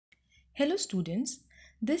Hello students,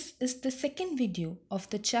 this is the second video of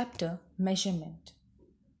the chapter Measurement.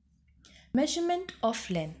 Measurement of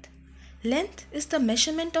length. Length is the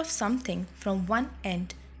measurement of something from one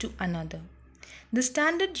end to another. The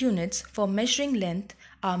standard units for measuring length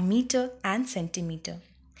are meter and centimeter.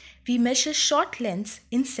 We measure short lengths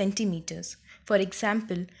in centimeters, for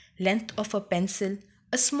example, length of a pencil,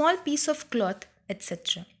 a small piece of cloth,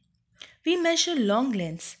 etc. We measure long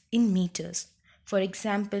lengths in meters, for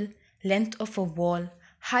example, length of a wall,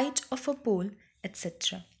 height of a pole,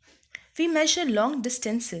 etc. We measure long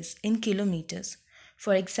distances in kilometers,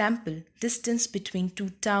 for example, distance between two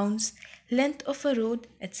towns, length of a road,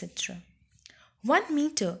 etc. 1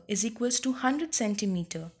 meter is equals to 100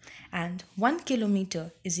 centimeter and 1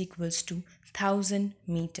 kilometer is equals to 1000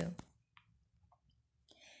 meter.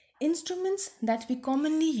 Instruments that we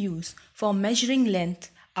commonly use for measuring length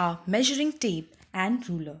are measuring tape and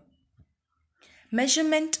ruler.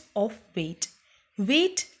 Measurement of weight.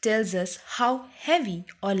 Weight tells us how heavy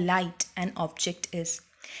or light an object is.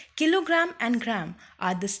 Kilogram and gram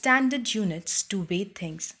are the standard units to weigh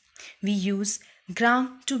things. We use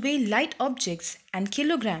gram to weigh light objects and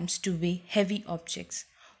kilograms to weigh heavy objects.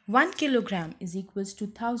 1 kilogram is equals to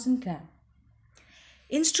 1000 gram.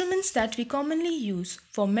 Instruments that we commonly use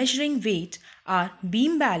for measuring weight are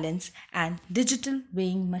beam balance and digital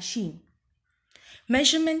weighing machine.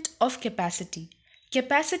 Measurement of capacity.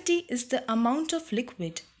 Capacity is the amount of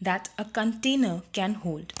liquid that a container can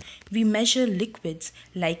hold. We measure liquids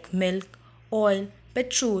like milk, oil,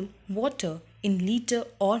 petrol, water in liter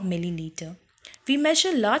or milliliter. We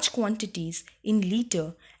measure large quantities in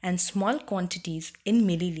liter and small quantities in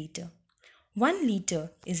milliliter. 1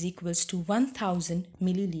 liter is equals to 1000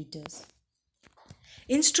 milliliters.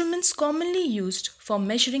 Instruments commonly used for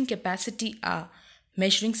measuring capacity are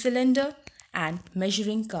measuring cylinder and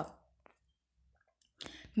measuring cup.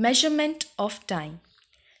 Measurement of time.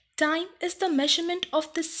 Time is the measurement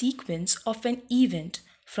of the sequence of an event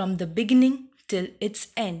from the beginning till its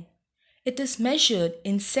end. It is measured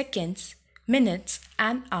in seconds, minutes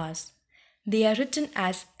and hours. They are written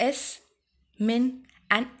as S, min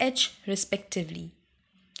and H respectively.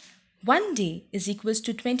 1 day is equals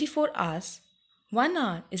to 24 hours, 1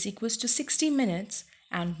 hour is equals to 60 minutes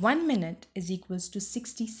and 1 minute is equals to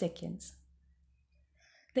 60 seconds.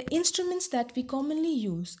 The instruments that we commonly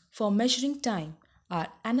use for measuring time are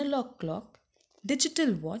analog clock,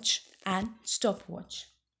 digital watch and stopwatch.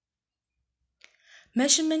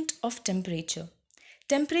 Measurement of temperature.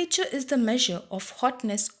 Temperature is the measure of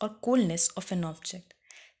hotness or coldness of an object.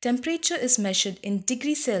 Temperature is measured in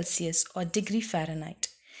degree Celsius or degree Fahrenheit.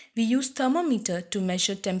 We use thermometer to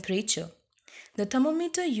measure temperature. The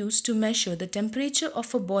thermometer used to measure the temperature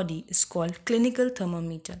of a body is called clinical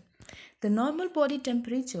thermometer. The normal body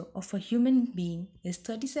temperature of a human being is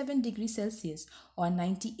 37 degrees Celsius or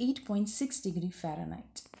 98.6 degrees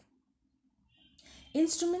Fahrenheit.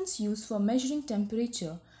 Instruments used for measuring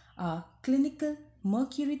temperature are clinical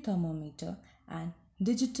mercury thermometer and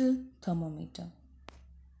digital thermometer.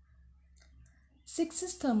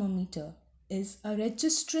 6's thermometer is a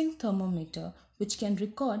registering thermometer which can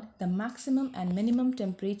record the maximum and minimum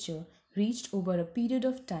temperature reached over a period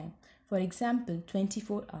of time, for example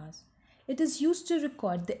 24 hours. It is used to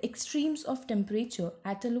record the extremes of temperature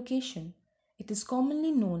at a location. It is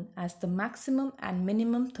commonly known as the maximum and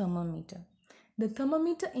minimum thermometer. The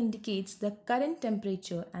thermometer indicates the current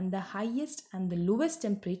temperature and the highest and the lowest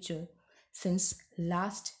temperature since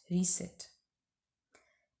last reset.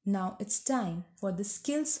 Now it's time for the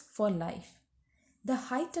skills for life. The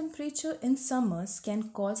high temperature in summers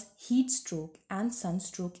can cause heat stroke and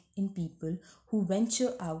sunstroke in people who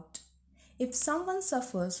venture out. If someone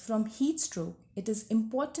suffers from heat stroke, it is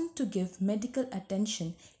important to give medical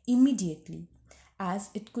attention immediately as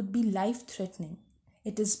it could be life-threatening.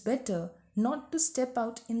 It is better not to step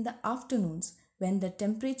out in the afternoons when the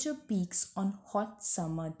temperature peaks on hot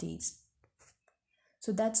summer days.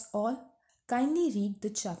 So that's all. Kindly read the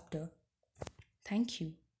chapter. Thank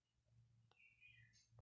you.